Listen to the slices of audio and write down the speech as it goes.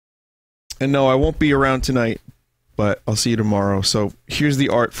And no, I won't be around tonight, but I'll see you tomorrow. So here's the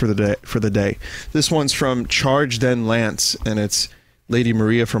art for the day. This one's from Charge Den Lance, and it's Lady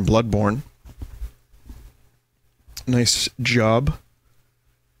Maria from Bloodborne. Nice job.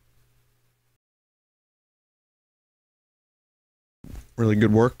 Really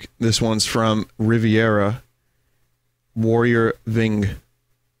good work. This one's from Riviera. Warrior Ving.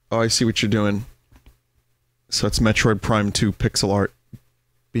 Oh, I see what you're doing. So it's Metroid Prime 2 pixel art.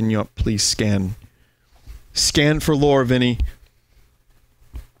 Binyup, please scan. Scan for lore, Vinny.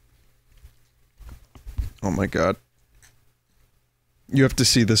 Oh my god. You have to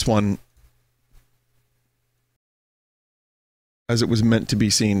see this one as it was meant to be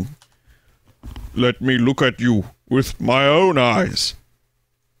seen. Let me look at you with my own eyes.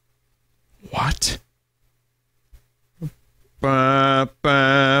 What? Ba,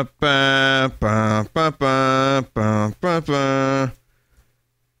 ba, ba, ba, ba, ba, ba, ba, ba.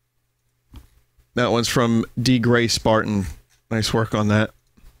 That one's from D. Gray Spartan. Nice work on that.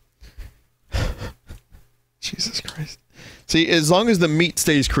 Jesus Christ. See, as long as the meat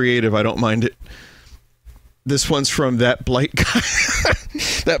stays creative, I don't mind it. This one's from that Blight guy.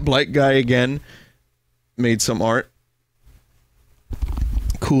 That Blight guy again. Made some art.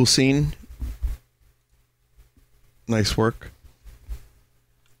 Cool scene. Nice work.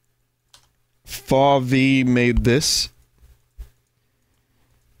 Favi made this.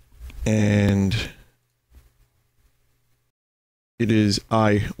 And it is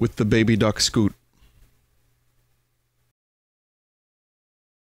I with the baby duck Scoot.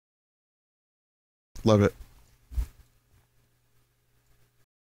 Love it.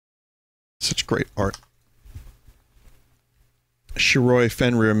 Such great art. Shiroi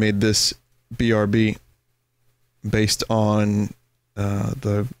Fenrir made this BRB based on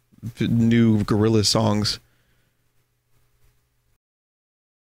the new Gorillaz songs.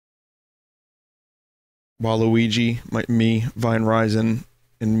 Waluigi, me, Vine Ryzen,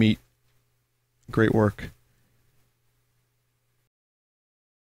 and Meat. Great work.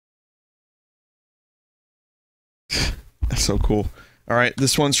 That's so cool. Alright,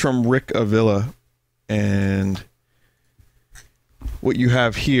 this one's from Rick Avila, and what you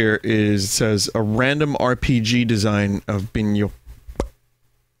have here is, it says, a random RPG design of Binyo.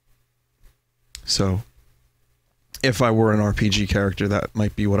 So, if I were an RPG character, that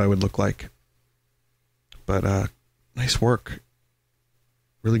might be what I would look like. But, nice work.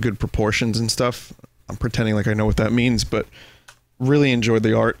 Really good proportions and stuff. I'm pretending like I know what that means, but really enjoyed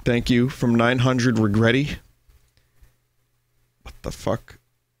the art. Thank you. From 900 Regretti. What the fuck?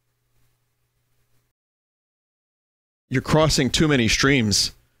 You're crossing too many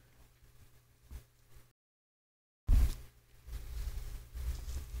streams.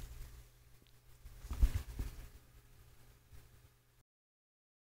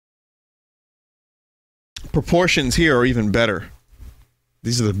 Proportions here are even better.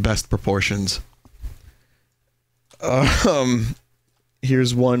 These are the best proportions.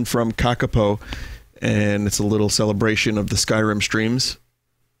 Here's one from Kakapo, and it's a little celebration of the Skyrim streams.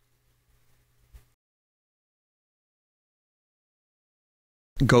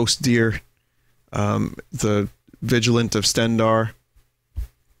 Ghost Deer, the Vigilant of Stendar,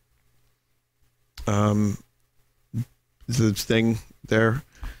 the thing there,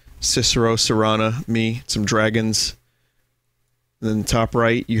 Cicero, Serana, me, some dragons. Then top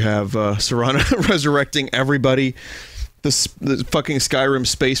right, you have Serana resurrecting everybody, the fucking Skyrim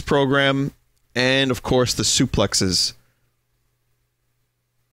space program, and of course the suplexes.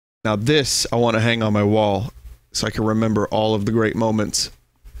 Now this I want to hang on my wall so I can remember all of the great moments.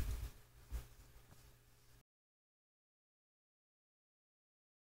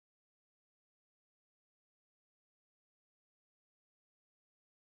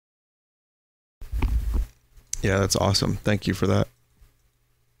 Yeah, that's awesome. Thank you for that.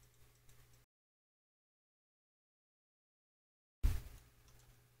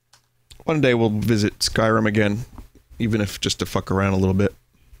 One day we'll visit Skyrim again, even if just to fuck around a little bit.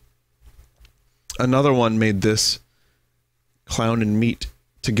 Another one made this clown and meat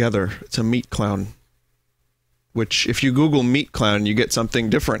together. It's a meat clown. Which, if you Google meat clown, you get something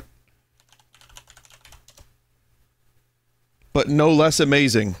different. But no less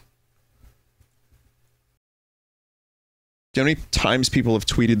amazing. Do you know how many times people have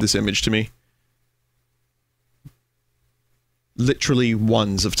tweeted this image to me? Literally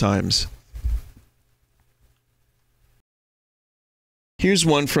ones of times. Here's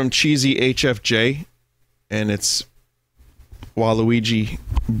one from Cheesy HFJ, and it's Waluigi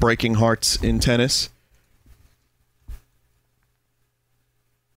breaking hearts in tennis.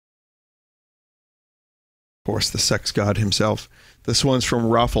 Of course, the sex god himself. This one's from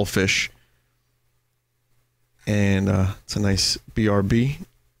Rafflefish. And it's a nice BRB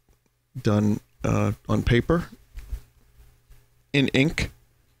done on paper in ink.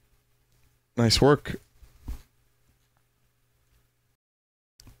 Nice work.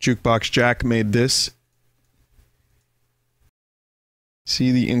 Jukebox Jack made this.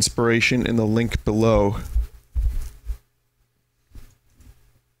 See the inspiration in the link below.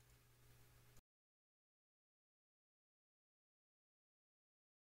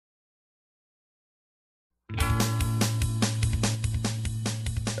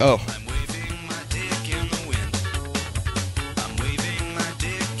 Oh. I'm waving my dick in the wind. I'm waving my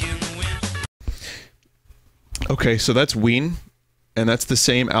dick in the wind. Okay, so that's Ween, and that's the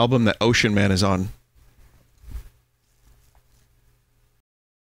same album that Ocean Man is on.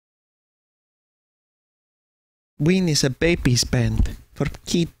 Ween is a baby's band for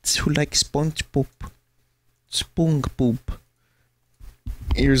kids who like SpongeBob. SpongeBob.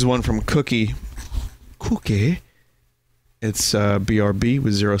 Here's one from Cookie. Cookie? It's BRB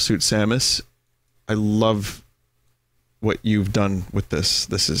with Zero Suit Samus. I love what you've done with this.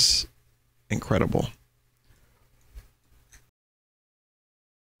 This is incredible.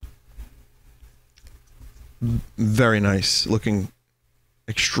 Very nice. Looking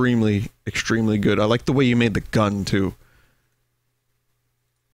extremely, extremely good. I like the way you made the gun, too.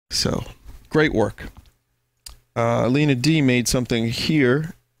 So, great work. Lena D made something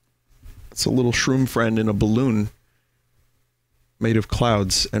here. It's a little shroom friend in a balloon made of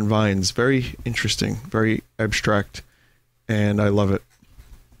clouds and vines. Very interesting, very abstract, and I love it.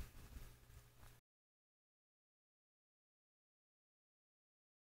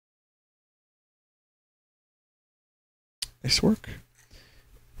 Nice work.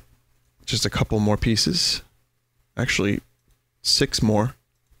 Just a couple more pieces. Actually, 6 more.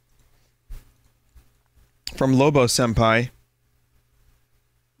 From Lobo Senpai.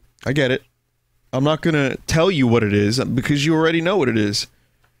 I get it. I'm not gonna tell you what it is, because you already know what it is.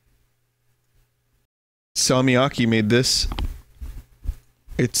 Salmiaki made this.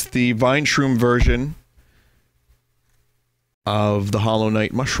 It's the Vine Shroom version of the Hollow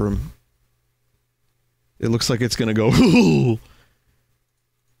Knight mushroom. It looks like it's gonna go.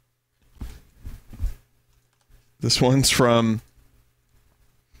 This one's from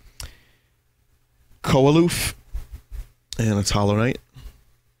Koaloof, and it's Hollow Knight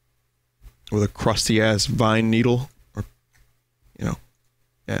with a crusty ass vine needle, or you know,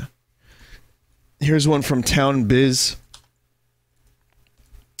 yeah. Here's one from Town Biz,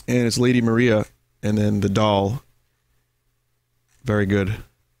 and it's Lady Maria, and then the doll. Very good.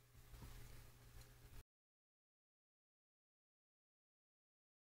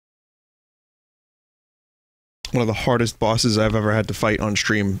 One of the hardest bosses I've ever had to fight on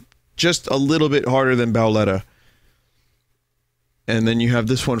stream. Just a little bit harder than Bauletta. And then you have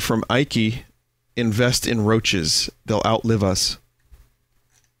this one from Ike. Invest in roaches. They'll outlive us.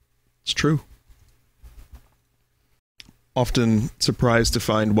 It's true. Often surprised to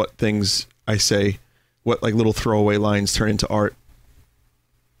find what things I say, what like little throwaway lines turn into art.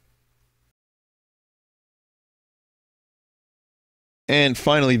 And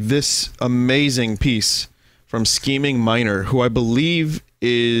finally, this amazing piece from Scheming Miner, who I believe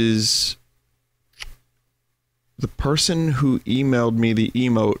is the person who emailed me the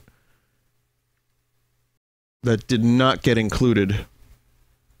emote that did not get included.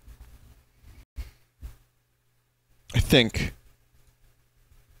 I think.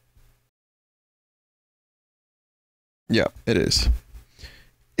 Yeah, it is.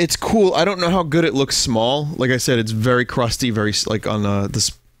 It's cool. I don't know how good it looks small. Like I said, it's very crusty, very like on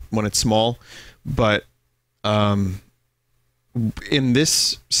this when it's small, but in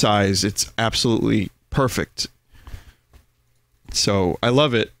this size, it's absolutely perfect. So I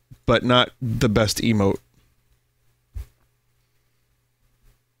love it, but not the best emote.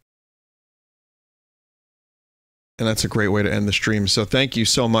 And that's a great way to end the stream. So thank you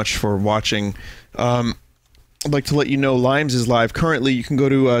so much for watching. I'd like to let you know Limes is live. Currently, you can go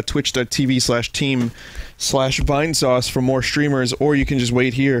to twitch.tv/team/Vinesauce for more streamers, or you can just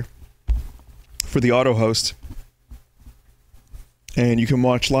wait here for the auto host. And you can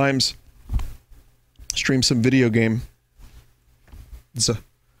watch Limes stream some video game. So,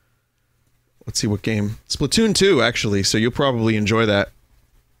 let's see what game. Splatoon 2, actually, so you'll probably enjoy that.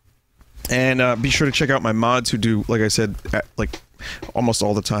 And be sure to check out my mods who do, like I said, like almost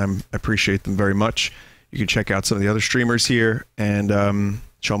all the time. I appreciate them very much. You can check out some of the other streamers here and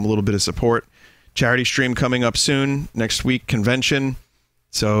show them a little bit of support. Charity stream coming up soon, next week, convention.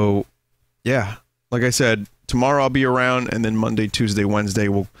 So, yeah, like I said, tomorrow I'll be around, and then Monday, Tuesday, Wednesday,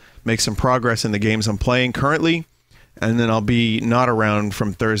 we'll make some progress in the games I'm playing currently, and then I'll be not around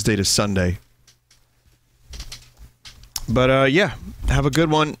from Thursday to Sunday. But yeah, have a good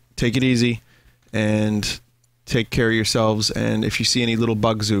one. Take it easy, and take care of yourselves. And if you see any little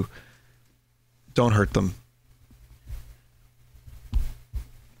bugzoo, don't hurt them.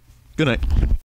 Good night.